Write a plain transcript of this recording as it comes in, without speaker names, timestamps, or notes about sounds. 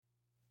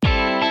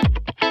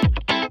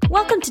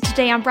welcome to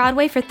Today on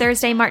Broadway for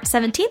Thursday, March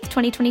 17th,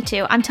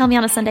 2022. I'm Tell Me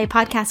on a Sunday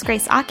podcast,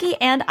 Grace Aki,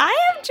 and I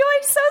am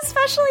joined so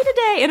specially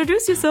today.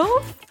 Introduce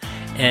yourself.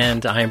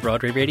 And I am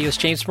Broadway Radio's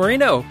James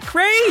Marino.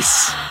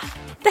 Grace!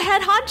 The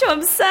head honcho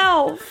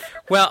himself.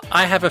 Well,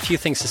 I have a few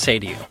things to say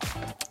to you.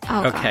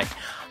 Oh, okay. God.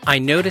 I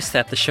noticed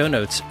that the show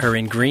notes are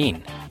in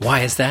green.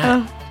 Why is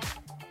that?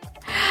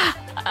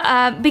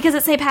 Because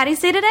it's St. Patty's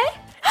Day today?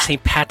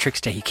 St.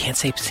 Patrick's Day. You can't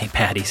say St.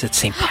 Patty's. It's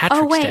St.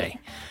 Patrick's Day.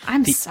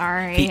 I'm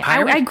sorry.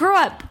 I grew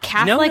up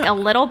Catholic a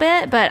little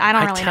bit, but I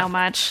don't really know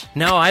much.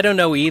 No, I don't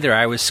know either.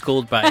 I was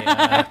schooled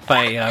by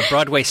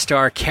Broadway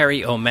star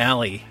Carrie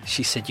O'Malley.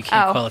 She said you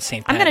can't call it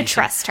St. Patty's. I'm going to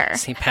trust her.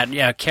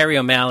 Yeah, Carrie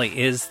O'Malley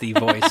is the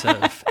voice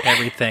of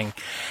everything,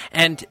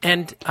 and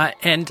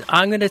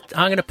I'm going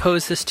to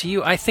pose this to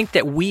you. I think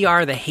that we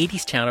are the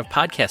Hadestown of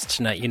podcasts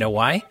tonight. You know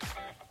why?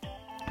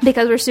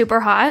 Because we're super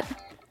hot.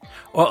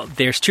 Well,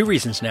 there's two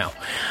reasons now.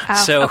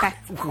 Okay.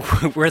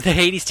 We're the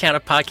Hadestown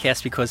of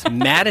podcasts because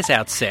Matt is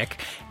out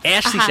sick,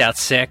 Ashley's out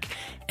sick,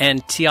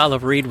 and T.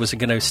 Olive Reed was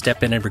going to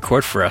step in and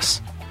record for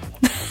us.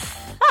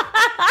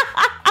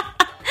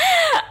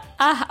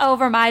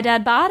 Over my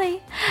dead body.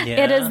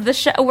 Yeah. It is the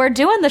show. We're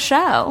doing the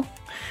show.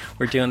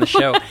 We're doing the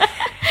show.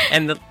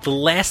 And the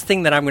last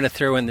thing that I'm going to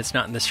throw in that's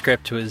not in the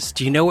script was,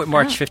 do you know what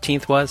March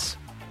 15th was?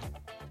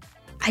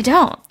 I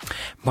don't.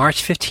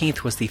 March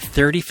 15th was the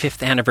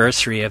 35th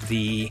anniversary of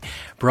the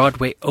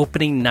Broadway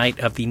opening night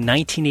of the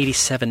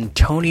 1987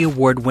 Tony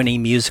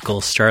Award-winning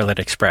musical Starlight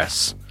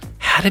Express.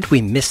 How did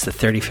we miss the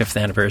 35th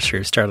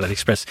anniversary of Starlight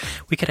Express?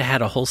 We could have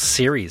had a whole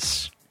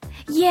series.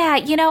 Yeah,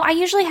 I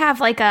usually have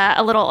like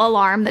a little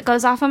alarm that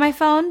goes off on my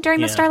phone during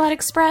the Starlight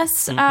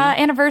Express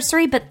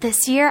anniversary, but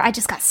this year I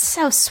just got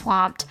so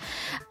swamped.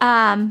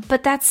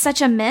 But that's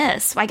such a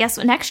miss. I guess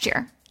next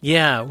year.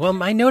 Yeah, well,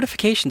 my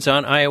notifications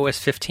on iOS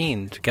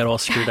 15 got all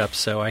screwed up,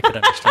 so I could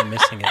understand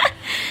missing it.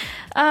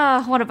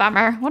 Oh, what a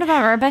bummer. What a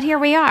bummer. But here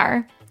we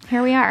are.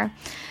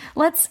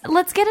 Let's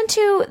get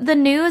into the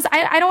news.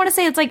 I don't want to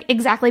say it's like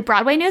exactly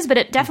Broadway news, but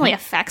it definitely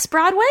affects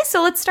Broadway.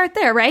 So let's start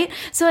there, right?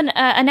 So an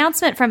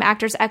announcement from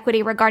Actors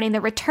Equity regarding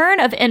the return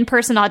of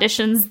in-person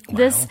auditions.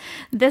 Wow.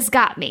 This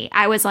got me.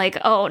 I was like,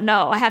 oh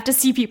no, I have to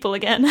see people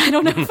again. I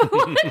don't know if I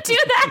want to do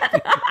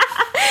that.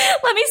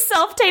 Let me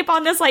self-tape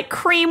on this like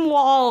cream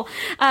wall.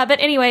 But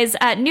anyways,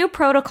 new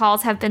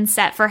protocols have been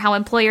set for how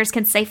employers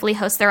can safely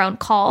host their own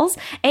calls.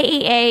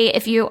 AEA,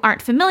 if you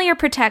aren't familiar,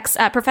 protects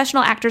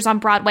professional actors on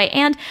Broadway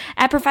and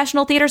at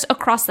professional theaters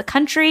across the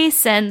country.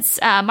 Since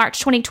March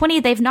 2020,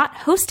 they've not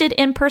hosted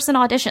in-person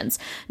auditions.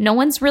 No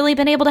one's really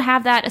been able to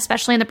have that,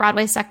 especially in the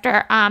Broadway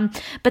sector.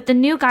 But the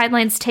new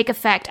guidelines take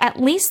effect at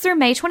least through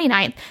May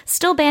 29th,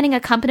 still banning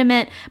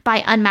accompaniment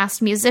by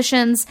unmasked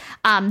musicians.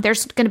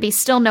 There's going to be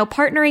still no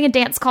partnering in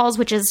dance calls,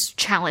 which is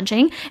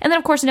challenging. And then,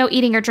 of course, no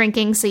eating or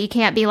drinking, so you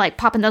can't be like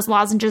popping those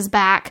lozenges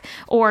back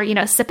or,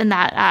 sipping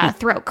that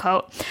throat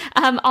coat.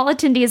 All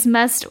attendees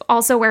must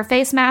also wear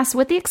face masks,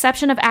 with the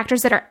exception of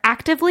actors that are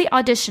actively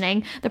auditioning.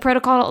 The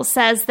protocol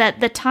says that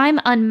the time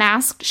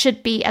unmasked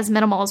should be as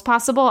minimal as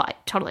possible. I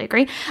totally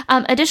agree.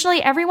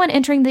 Additionally, everyone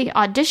entering the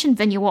audition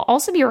venue will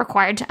also be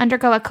required to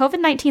undergo a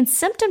COVID-19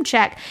 symptom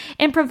check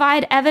and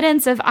provide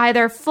evidence of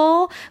either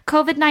full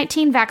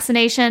COVID-19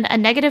 vaccination, a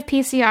negative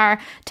PCR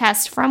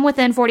test from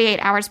within 48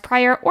 hours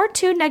prior, or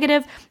 2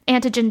 negative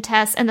antigen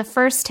tests, and the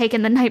first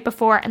taken the night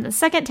before and the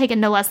second taken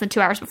no less than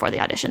 2 hours before the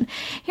audition.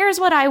 Here's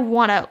what I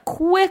want to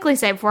quickly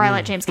say before I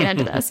let James get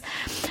into this.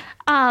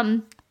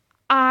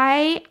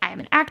 I am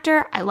an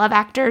actor. I love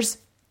actors.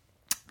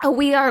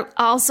 We are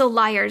also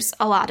liars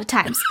a lot of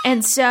times.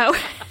 And so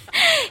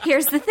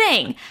here's the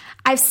thing.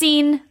 I've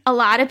seen a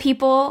lot of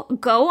people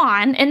go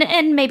on,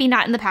 and maybe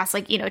not in the past,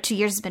 2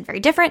 years has been very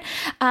different,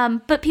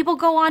 but people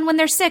go on when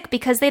they're sick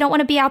because they don't want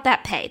to be out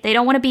that pay. They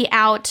don't want to be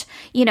out,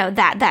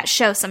 that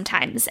show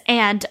sometimes.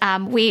 And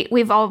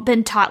we've all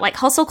been taught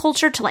hustle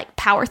culture to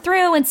power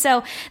through. And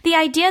so the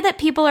idea that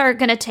people are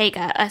going to take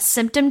a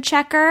symptom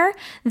checker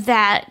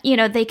that,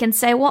 they can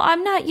say, well,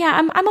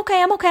 I'm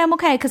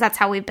okay, because that's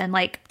how we've been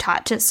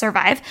taught to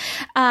survive.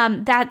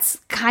 That's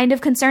kind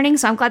of concerning.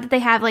 So I'm glad that they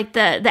have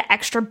the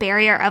extra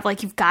barrier of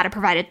you've got to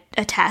provide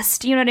a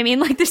test. You know what I mean?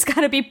 There's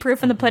got to be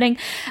proof in the pudding,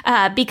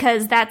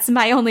 because that's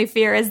my only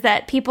fear, is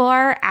that people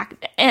are,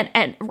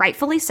 and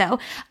rightfully so,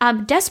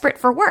 desperate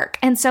for work.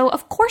 And so,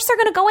 of course, they're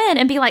going to go in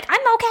and be like, I'm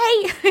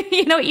okay,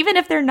 even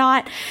if they're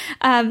not.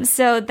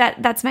 So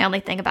that's my only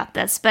thing about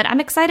this. But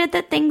I'm excited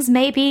that things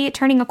may be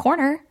turning a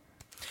corner.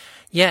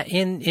 Yeah,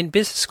 in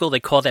business school, they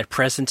call that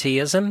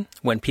presenteeism,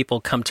 when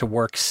people come to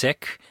work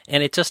sick.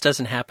 And it just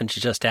doesn't happen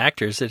to just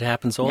actors. It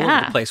happens all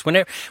over the place.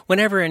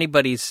 Whenever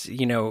anybody's,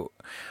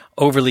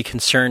 overly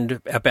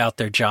concerned about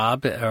their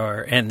job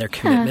and their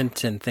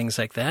commitment and things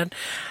like that,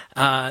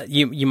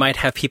 you might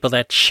have people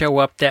that show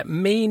up that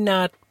may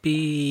not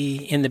be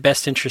in the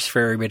best interest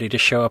for everybody to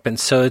show up. And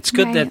so it's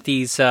good that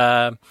these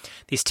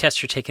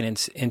tests are taken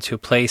into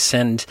place.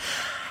 And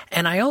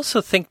I also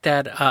think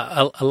that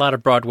a lot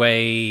of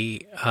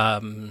Broadway,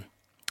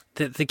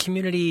 the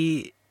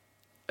community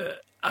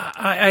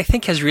I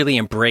think has really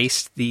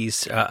embraced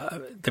these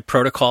the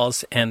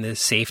protocols and the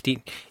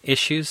safety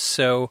issues.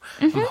 So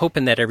I'm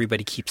hoping that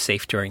everybody keeps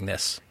safe during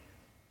this.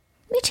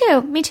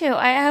 Me too.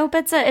 I hope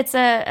it's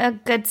a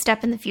good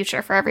step in the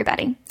future for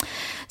everybody.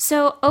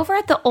 So over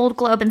at the Old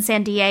Globe in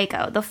San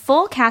Diego, the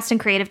full cast and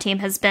creative team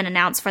has been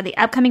announced for the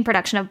upcoming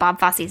production of Bob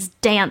Fosse's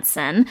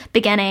Dancin',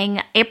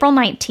 beginning April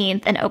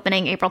 19th and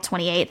opening April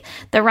 28th.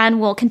 The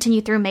run will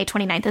continue through May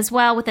 29th as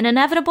well, with an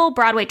inevitable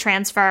Broadway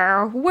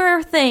transfer,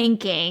 we're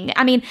thinking.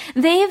 I mean,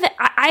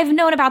 I've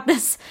known about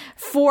this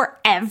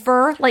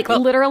forever,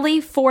 literally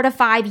 4 to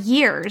 5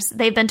 years.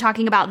 They've been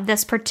talking about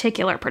this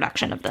particular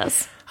production of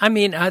this. I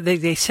mean,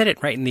 they said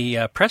it right in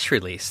the press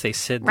release. They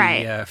said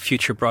the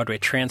future Broadway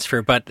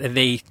transfer, but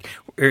they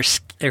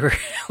were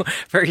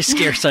very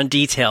scarce on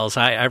details.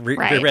 I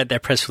read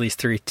that press release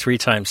three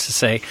times to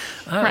say,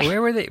 where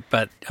were they?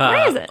 But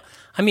where is it?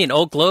 I mean,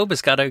 Old Globe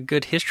has got a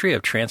good history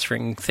of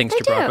transferring things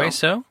to Broadway,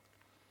 so...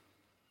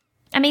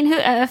 I mean,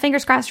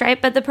 fingers crossed, right?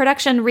 But the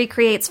production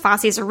recreates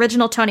Fosse's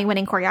original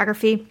Tony-winning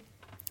choreography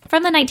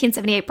from the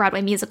 1978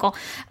 Broadway musical.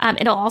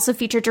 It'll also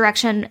feature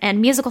direction and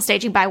musical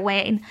staging by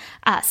Wayne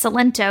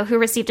Cilento, who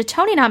received a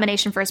Tony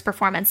nomination for his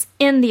performance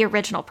in the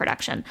original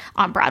production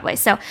on Broadway.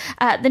 So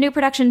the new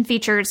production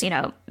features,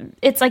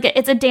 it's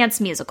a dance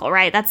musical,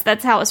 right?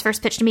 That's how it was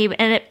first pitched to me,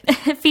 and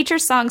it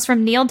features songs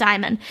from Neil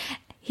Diamond.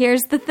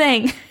 Here's the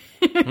thing.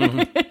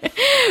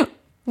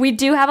 We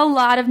do have a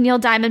lot of Neil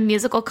Diamond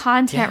musical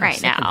content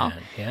right now.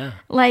 Yeah.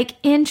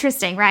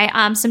 Interesting, right?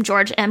 Some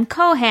George M.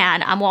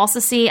 Cohan. We'll also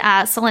see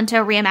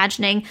Cilento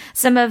reimagining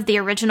some of the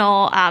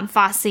original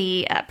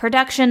Fosse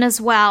production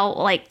as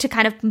well, to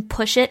kind of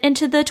push it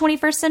into the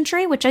 21st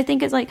century, which I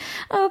think is okay,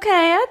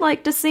 I'd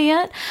like to see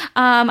it.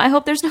 I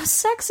hope there's no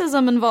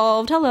sexism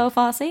involved. Hello,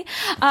 Fosse.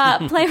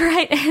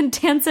 Playwright and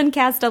Dancin'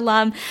 cast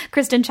alum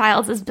Kristen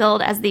Childs is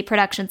billed as the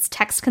production's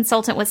text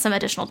consultant with some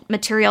additional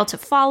material to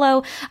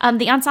follow.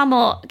 The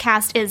ensemble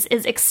cast is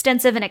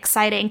extensive and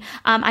exciting.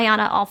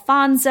 Ayanna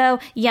Alfonso,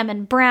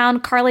 Yemen Brown,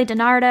 Carly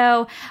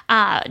DiNardo,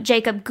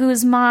 Jacob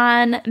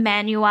Guzman,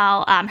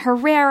 Manuel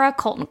Herrera,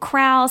 Colton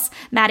Krause,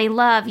 Maddie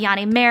Love,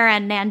 Yanni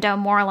Marin, Nando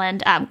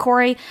Moreland,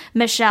 Corey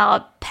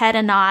Michelle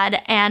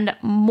Pedinod, and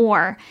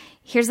more.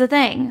 Here's the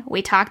thing.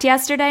 We talked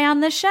yesterday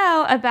on the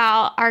show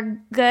about our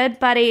good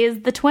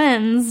buddies, the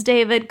twins,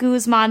 David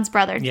Guzman's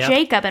brother,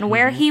 Jacob, and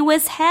where he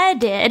was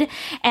headed.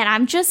 And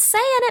I'm just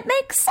saying it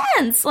makes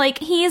sense.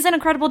 He's an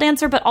incredible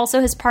dancer, but also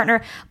his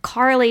partner,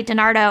 Carly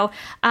DiNardo,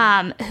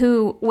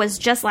 who was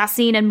just last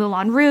seen in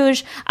Moulin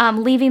Rouge,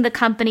 leaving the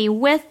company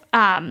with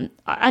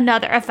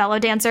a fellow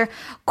dancer,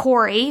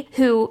 Corey,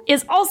 who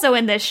is also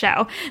in this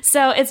show.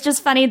 So it's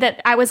just funny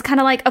that I was kind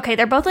of okay,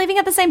 they're both leaving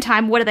at the same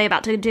time. What are they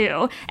about to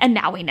do? And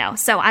now we know.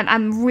 So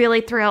I'm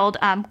really thrilled.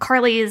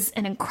 Carly is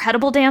an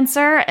incredible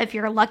dancer. If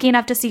you're lucky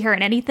enough to see her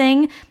in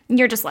anything,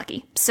 you're just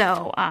lucky.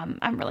 So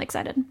I'm really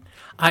excited.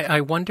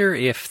 I wonder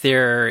if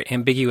their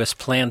ambiguous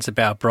plans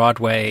about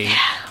Broadway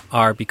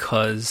are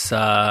because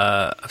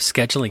of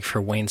scheduling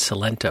for Wayne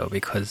Cilento,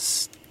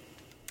 because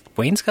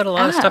Wayne's got a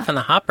lot of stuff in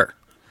the hopper.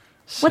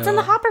 So, what's in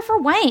the hopper for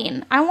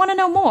Wayne? I want to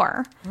know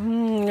more.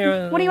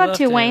 What are you up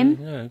to,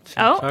 Wayne?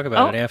 Talk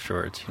about it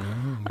afterwards.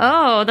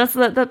 Oh, that's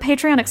the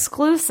Patreon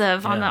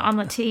exclusive on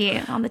the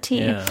T.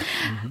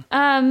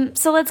 Yeah.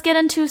 So let's get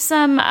into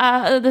some.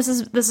 This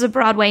is a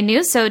Broadway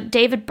news. So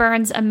David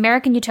Byrne's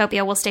American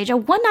Utopia will stage a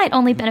one-night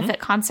only benefit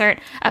concert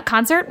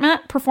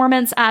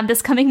performance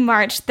this coming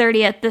March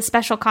 30th. The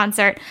special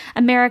concert,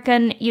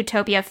 American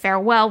Utopia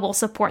Farewell, will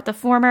support the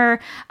former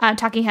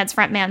Talking Heads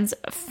frontman's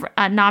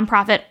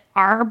nonprofit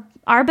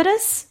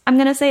Arbutus. I'm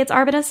going to say it's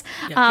Arbutus.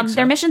 Yeah,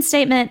 their mission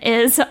statement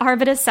is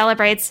Arbutus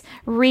celebrates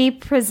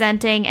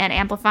representing and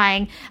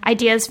amplifying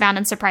ideas found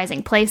in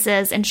surprising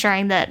places,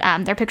 ensuring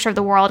that their picture of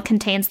the world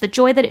contains the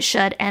joy that it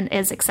should and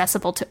is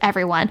accessible to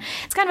everyone.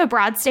 It's kind of a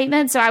broad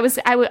statement. So I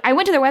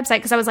went to their website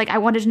because I was I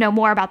wanted to know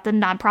more about the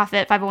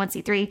nonprofit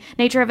 501c3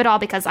 nature of it all,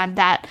 because I'm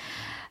that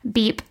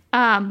beep.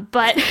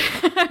 But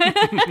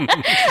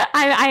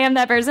I am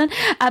that person.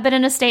 But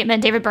in a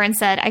statement, David Byrne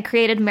said, "I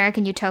created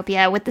American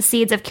Utopia with the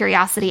seeds of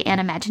curiosity and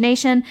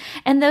imagination,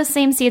 and those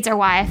same seeds are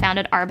why I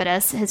founded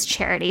Arbutus, his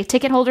charity.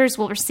 Ticket holders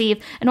will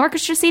receive an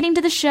orchestra seating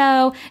to the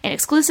show, an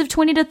exclusive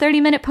 20 to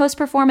 30-minute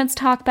post-performance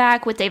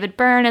talkback with David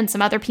Byrne and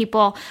some other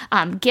people,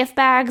 gift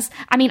bags."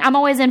 I mean, I'm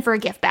always in for a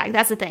gift bag.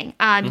 That's the thing.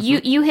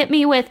 You hit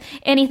me with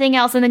anything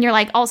else, and then you're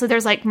also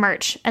there's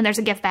merch, and there's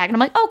a gift bag.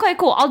 And I'm okay,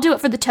 cool. I'll do it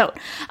for the tote.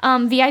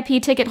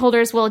 VIP ticket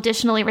holders will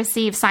additionally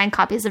receive signed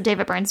copies of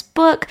David Byrne's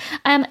book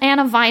and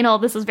a vinyl,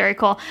 this is very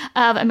cool,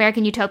 of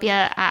American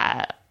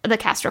Utopia, the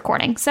cast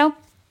recording. So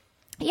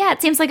yeah,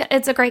 it seems like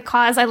it's a great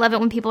cause. I love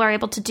it when people are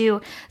able to do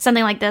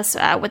something like this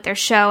with their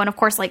show. And of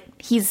course,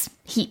 he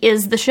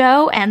is the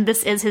show, and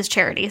this is his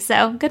charity.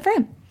 So good for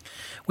him.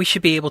 We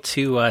should be able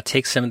to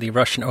take some of the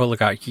Russian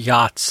oligarch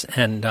yachts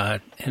and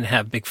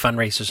have big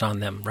fundraisers on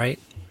them, right?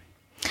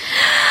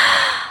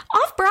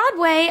 Off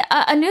Broadway,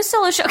 a new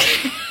solo show.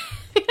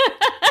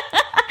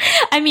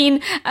 I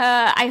mean,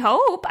 I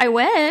hope, I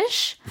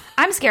wish.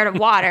 I'm scared of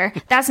water.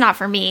 That's not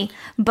for me.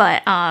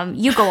 But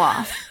you go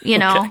off, you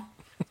know, Okay.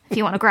 if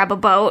you want to grab a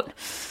boat.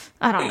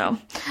 I don't know.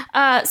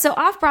 So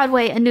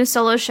off-Broadway, a new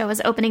solo show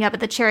is opening up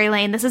at the Cherry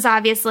Lane. This is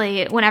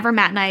obviously, whenever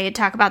Matt and I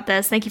talk about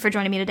this, thank you for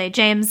joining me today,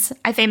 James.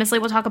 I famously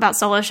will talk about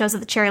solo shows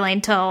at the Cherry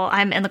Lane till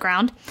I'm in the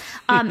ground.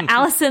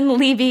 Allison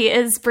Levy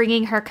is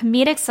bringing her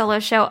comedic solo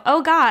show,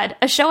 Oh God,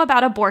 a show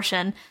about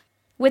abortion,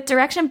 with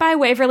direction by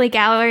Waverly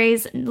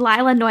Gallery's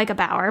Lila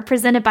Neugebauer,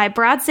 presented by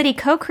Broad City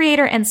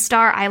co-creator and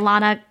star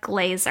Ilana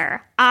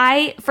Glazer.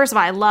 First of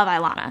all, I love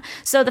Ilana.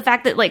 So the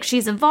fact that like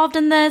she's involved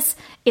in this,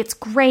 it's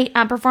great.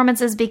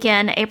 Performances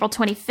begin April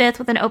 25th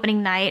with an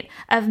opening night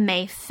of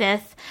May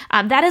 5th.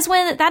 That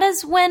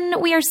is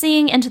when we are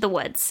seeing Into the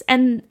Woods,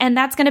 and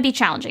that's going to be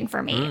challenging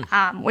for me.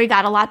 We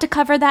got a lot to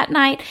cover that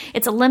night.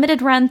 It's a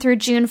limited run through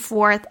June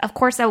 4th. Of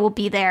course, I will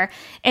be there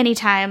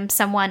anytime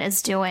someone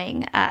is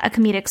doing a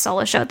comedic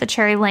solo show at the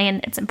Cherry Lane.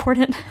 It's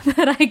important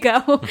that I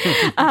go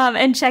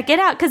and check it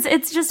out because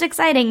it's just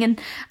exciting. And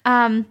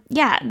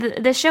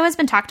the show has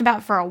been talked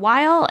about for a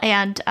while,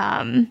 and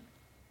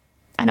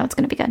I know it's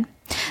going to be good.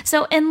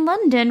 So in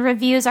London,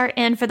 reviews are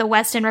in for the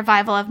West End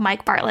revival of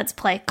Mike Bartlett's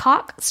play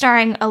Cock,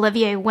 starring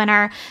Olivier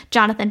winner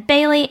Jonathan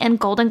Bailey and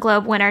Golden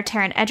Globe winner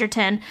Taron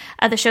Egerton.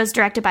 The show's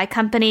directed by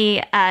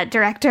company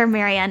director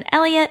Marianne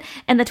Elliott,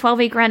 and the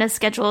 12-week run is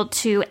scheduled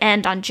to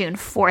end on June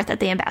 4th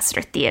at the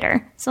Ambassador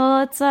Theatre. So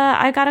let's.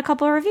 I got a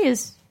couple of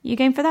reviews. You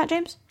game for that,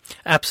 James?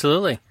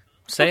 Absolutely.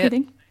 Say it.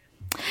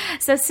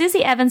 So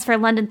Susie Evans for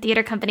London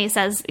Theatre Company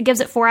gives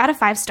it 4 out of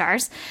 5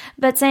 stars,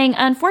 but saying,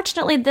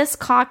 unfortunately, this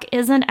Cock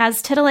isn't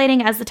as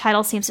titillating as the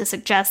title seems to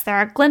suggest. There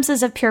are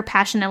glimpses of pure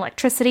passion and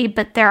electricity,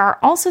 but there are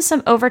also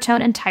some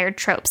overtone and tired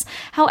tropes.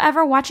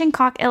 However, watching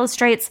Cock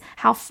illustrates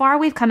how far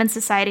we've come in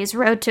society's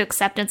road to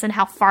acceptance and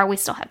how far we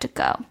still have to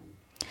go.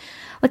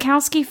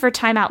 Lukowski for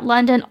Time Out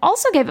London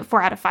also gave it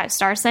 4 out of 5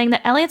 stars, saying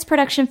that Elliott's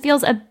production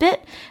feels a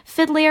bit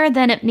fiddlier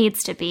than it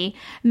needs to be.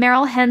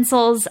 Meryl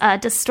Hensel's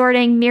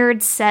distorting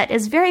mirrored set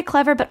is very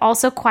clever, but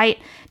also quite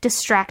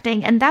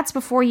distracting, and that's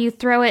before you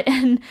throw it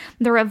in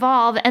the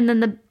revolve and then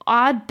the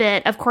odd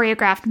bit of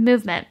choreographed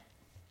movement.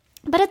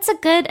 But it's a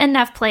good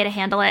enough play to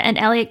handle it, and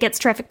Elliott gets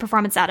terrific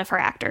performance out of her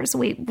actors.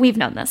 We've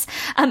known this.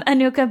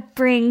 Anuka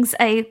brings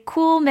a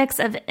cool mix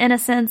of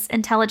innocence,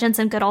 intelligence,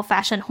 and good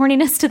old-fashioned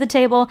horniness to the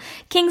table.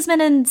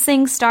 Kingsman and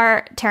Sing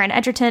star Taron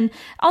Egerton.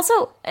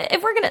 Also,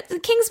 if we're gonna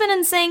Kingsman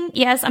and Sing,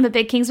 yes, I'm a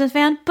big Kingsman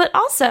fan, but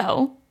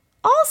also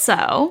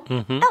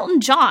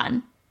Elton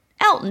John.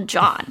 Elton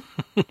John.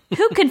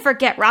 Who can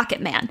forget Rocket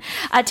Man?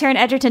 Taron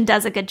Egerton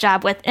does a good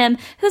job with M,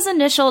 whose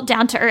initial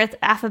down-to-earth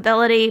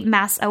affability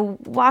masks a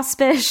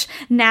waspish,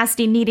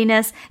 nasty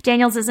neediness.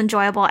 Daniels is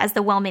enjoyable as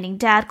the well-meaning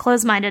dad,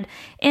 close-minded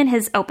in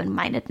his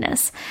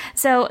open-mindedness.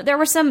 So there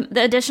were some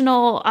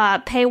additional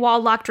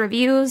paywall-locked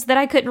reviews that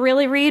I couldn't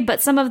really read,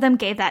 but some of them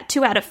gave that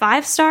 2 out of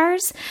 5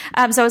 stars.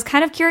 So I was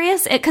kind of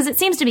curious, because it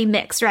seems to be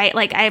mixed, right?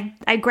 Like,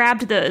 I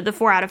grabbed the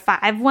 4 out of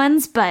 5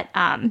 ones, but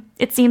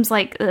it seems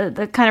like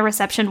the kind of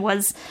reception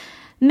was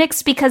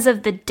mixed because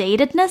of the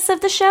datedness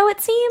of the show,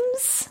 it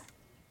seems.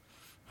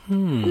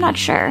 I'm not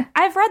sure.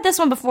 I've read this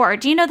one before.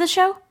 Do you know this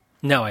show?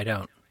 No, I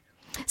don't.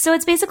 So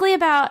it's basically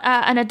about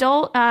an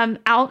adult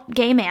out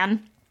gay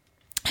man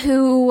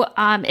who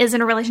is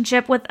in a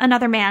relationship with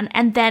another man,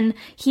 and then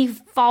he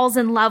falls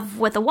in love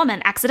with a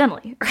woman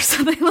accidentally or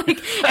something,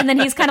 like, and then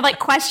he's kind of like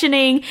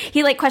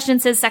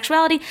questions his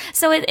sexuality.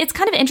 So it's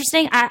kind of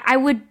interesting. I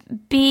would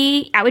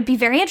be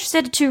very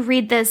interested to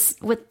read this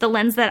with the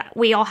lens that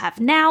we all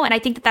have now, and I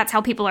think that's how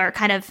people are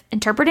kind of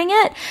interpreting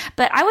it.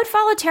 But I would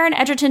follow Taron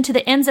Egerton to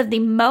the ends of the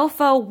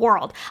mofo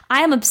world.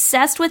 I am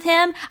obsessed with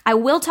him. I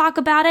will talk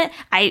about it.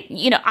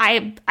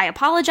 I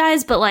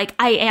apologize, but like,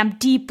 I am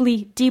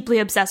deeply, deeply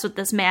obsessed with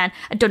this man.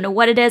 I don't know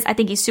what it is. I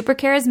think he's super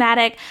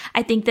charismatic.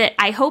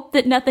 I hope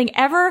that nothing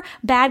ever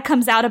bad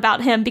comes out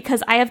about him,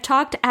 because I have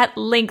talked at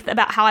length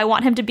about how I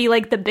want him to be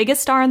like the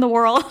biggest star in the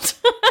world.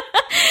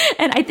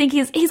 And I think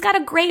he's got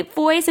a great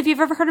voice. If you've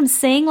ever heard him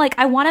sing, like,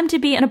 I want him to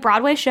be in a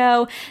Broadway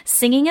show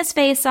singing his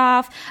face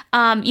off.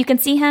 You can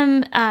see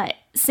him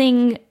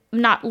sing,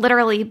 not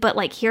literally, but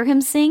like hear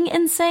him sing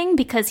and sing,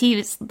 because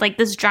he's like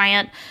this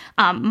giant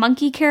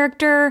monkey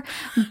character.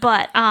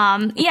 But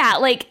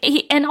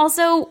and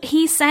also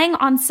he sang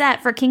on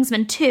set for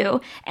Kingsman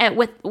 2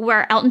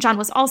 where Elton John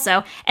was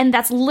also, and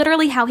that's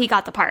literally how he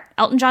got the part.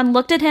 Elton John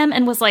looked at him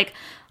and was like,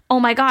 oh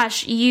my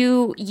gosh,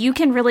 you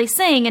can really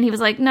sing. And he was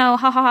like, no,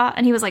 ha ha ha.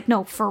 And he was like,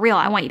 no, for real,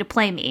 I want you to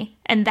play me.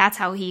 And that's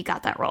how he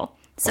got that role.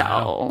 So,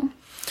 wow.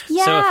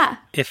 Yeah. So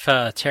if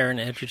Taron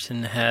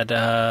Egerton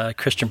had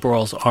Christian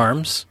Borle's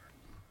arms.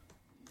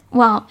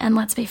 Well, and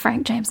let's be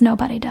frank, James,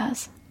 nobody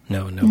does.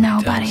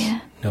 Nobody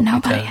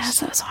has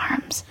those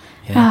arms.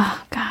 Yeah.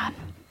 Oh, God.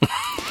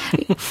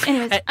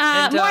 Anyways,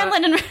 more on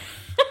London.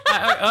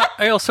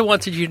 I also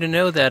wanted you to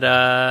know that,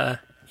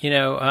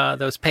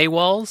 those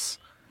paywalls.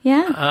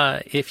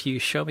 Yeah. If you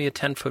show me a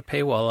 10-foot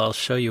paywall, I'll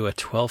show you a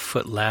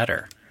 12-foot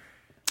ladder.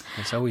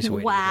 There's always a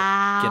way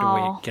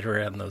to get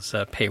around those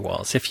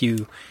paywalls. If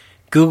you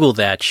Google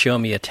that, show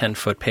me a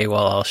 10-foot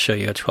paywall, I'll show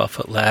you a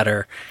 12-foot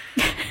ladder.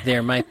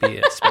 There might be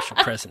a special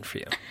present for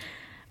you.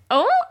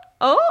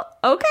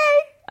 Okay.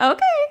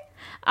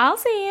 I'll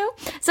see you.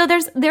 So there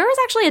was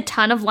actually a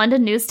ton of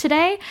London news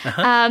today,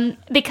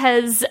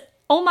 because,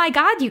 oh my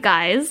God, you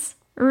guys,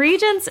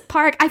 Regent's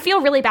Park, I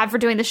feel really bad for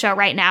doing the show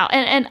right now,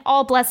 and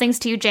all blessings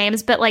to you,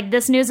 James, but like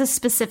this news is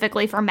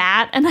specifically for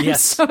Matt, and I'm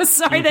so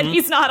sorry that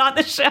he's not on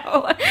the show,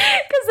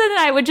 because then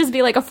I would just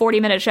be like a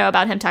 40-minute show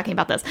about him talking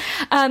about this.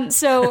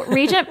 So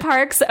Regent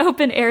Park's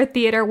open air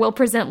theater will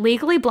present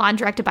Legally Blonde,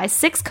 directed by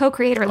Six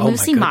co-creator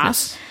Lucy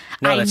Moss.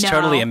 No, that's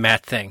totally a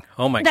Matt thing.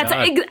 Oh, my God.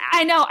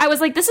 I know. I was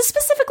like, this is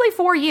specifically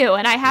for you.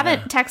 And I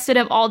haven't texted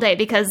him all day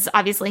because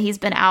obviously he's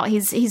been out.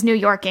 He's New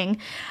Yorking.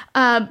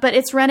 But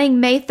it's running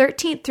May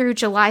 13th through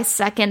July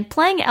 2nd.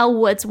 Playing Elle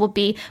Woods will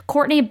be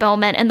Courtney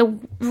Bowman. And the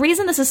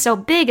reason this is so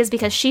big is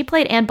because she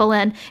played Anne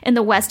Boleyn in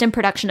the West End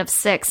production of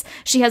Six.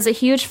 She has a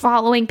huge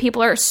following.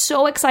 People are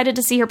so excited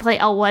to see her play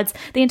Elle Woods.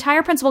 The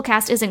entire principal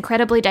cast is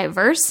incredibly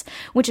diverse,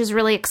 which is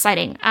really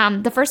exciting.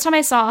 The first time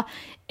I saw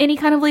any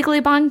kind of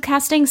Legally Blonde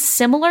casting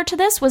similar to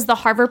this was the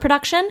Harvard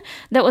production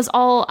that was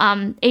all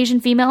Asian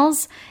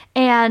females,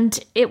 and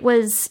it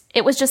was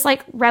just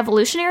like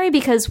revolutionary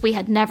because we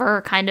had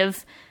never kind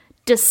of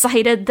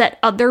decided that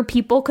other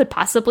people could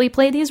possibly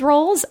play these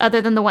roles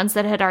other than the ones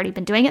that had already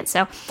been doing it.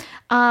 So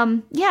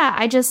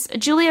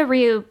Julia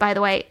Ryu, by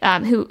the way,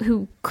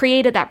 who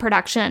created that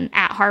production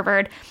at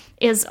Harvard,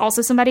 is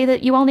also somebody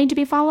that you all need to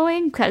be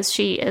following because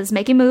she is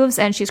making moves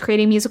and she's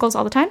creating musicals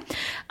all the time.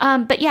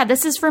 But yeah,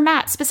 this is for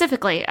Matt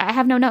specifically. I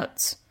have no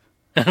notes.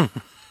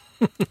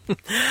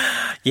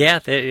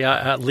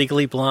 Yeah,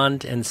 Legally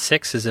Blonde and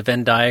Six is a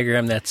Venn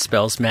diagram that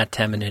spells Matt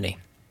Tamanini.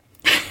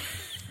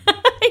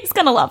 He's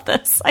going to love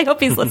this. I hope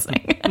he's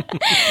listening.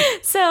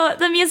 So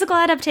the musical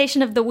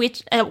adaptation of The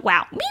Witch...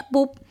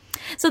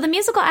 So the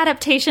musical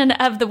adaptation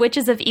of The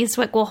Witches of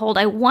Eastwick will hold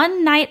a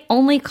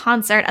one-night-only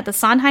concert at the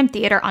Sondheim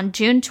Theater on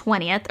June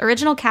 20th.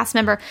 Original cast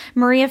member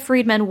Maria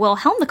Friedman will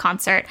helm the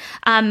concert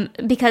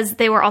because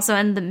they were also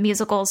in the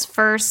musical's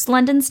first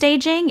London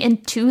staging in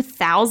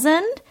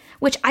 2000,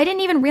 which I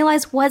didn't even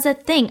realize was a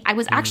thing. I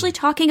was actually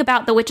talking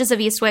about The Witches of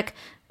Eastwick,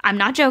 I'm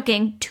not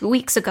joking, 2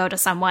 weeks ago to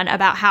someone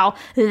about how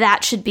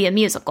that should be a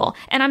musical.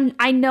 And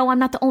I know I'm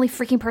not the only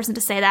freaking person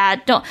to say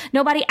that.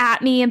 Nobody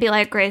at me and be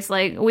like, Grace,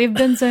 like, we've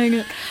been saying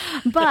it.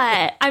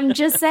 But I'm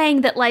just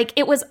saying that, like,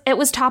 it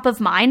was top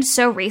of mind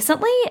so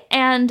recently.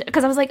 And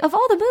because I was like, of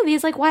all the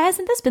movies, like, why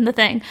hasn't this been the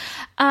thing?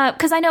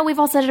 Because I know we've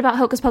all said it about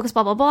Hocus Pocus,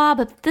 blah, blah, blah.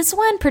 But this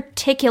one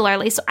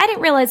particularly. So I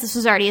didn't realize this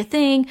was already a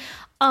thing.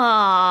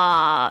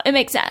 It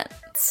makes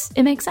sense.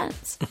 It makes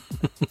sense.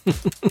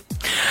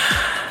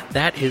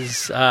 That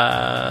is,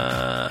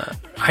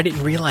 I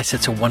didn't realize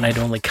it's a one-night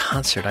only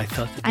concert. I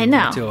thought that they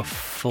would do a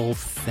full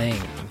thing.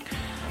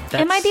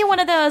 It might be one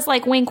of those,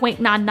 like, wink,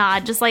 wink, nod,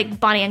 nod, just like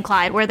Bonnie and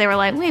Clyde, where they were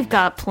like, we've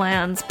got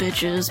plans,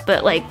 bitches,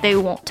 but, like, they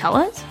won't tell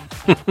us.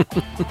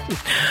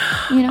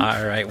 You know?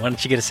 All right, why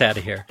don't you get us out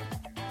of here?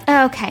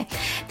 Okay.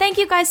 Thank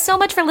you guys so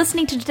much for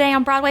listening to Today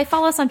on Broadway.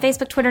 Follow us on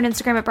Facebook, Twitter, and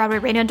Instagram at Broadway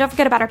Radio. And don't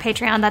forget about our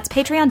Patreon. That's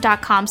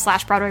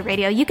patreon.com/Broadway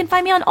Radio. You can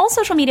find me on all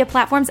social media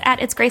platforms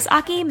at It's Grace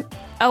Aki.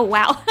 Oh,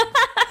 wow.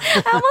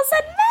 I almost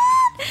said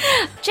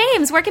Matt.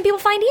 James, where can people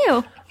find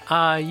you?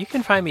 You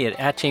can find me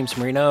at James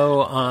Marino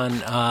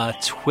on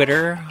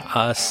Twitter,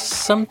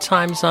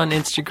 sometimes on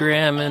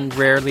Instagram, and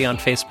rarely on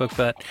Facebook,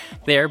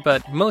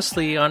 but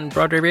mostly on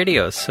Broadway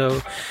Radio.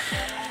 So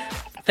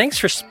thanks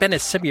for spending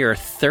some of your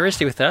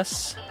Thursday with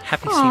us.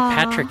 Happy St.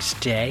 Patrick's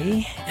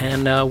Day,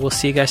 and we'll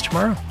see you guys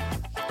tomorrow.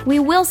 We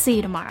will see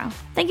you tomorrow.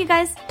 Thank you,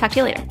 guys. Talk to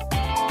you later.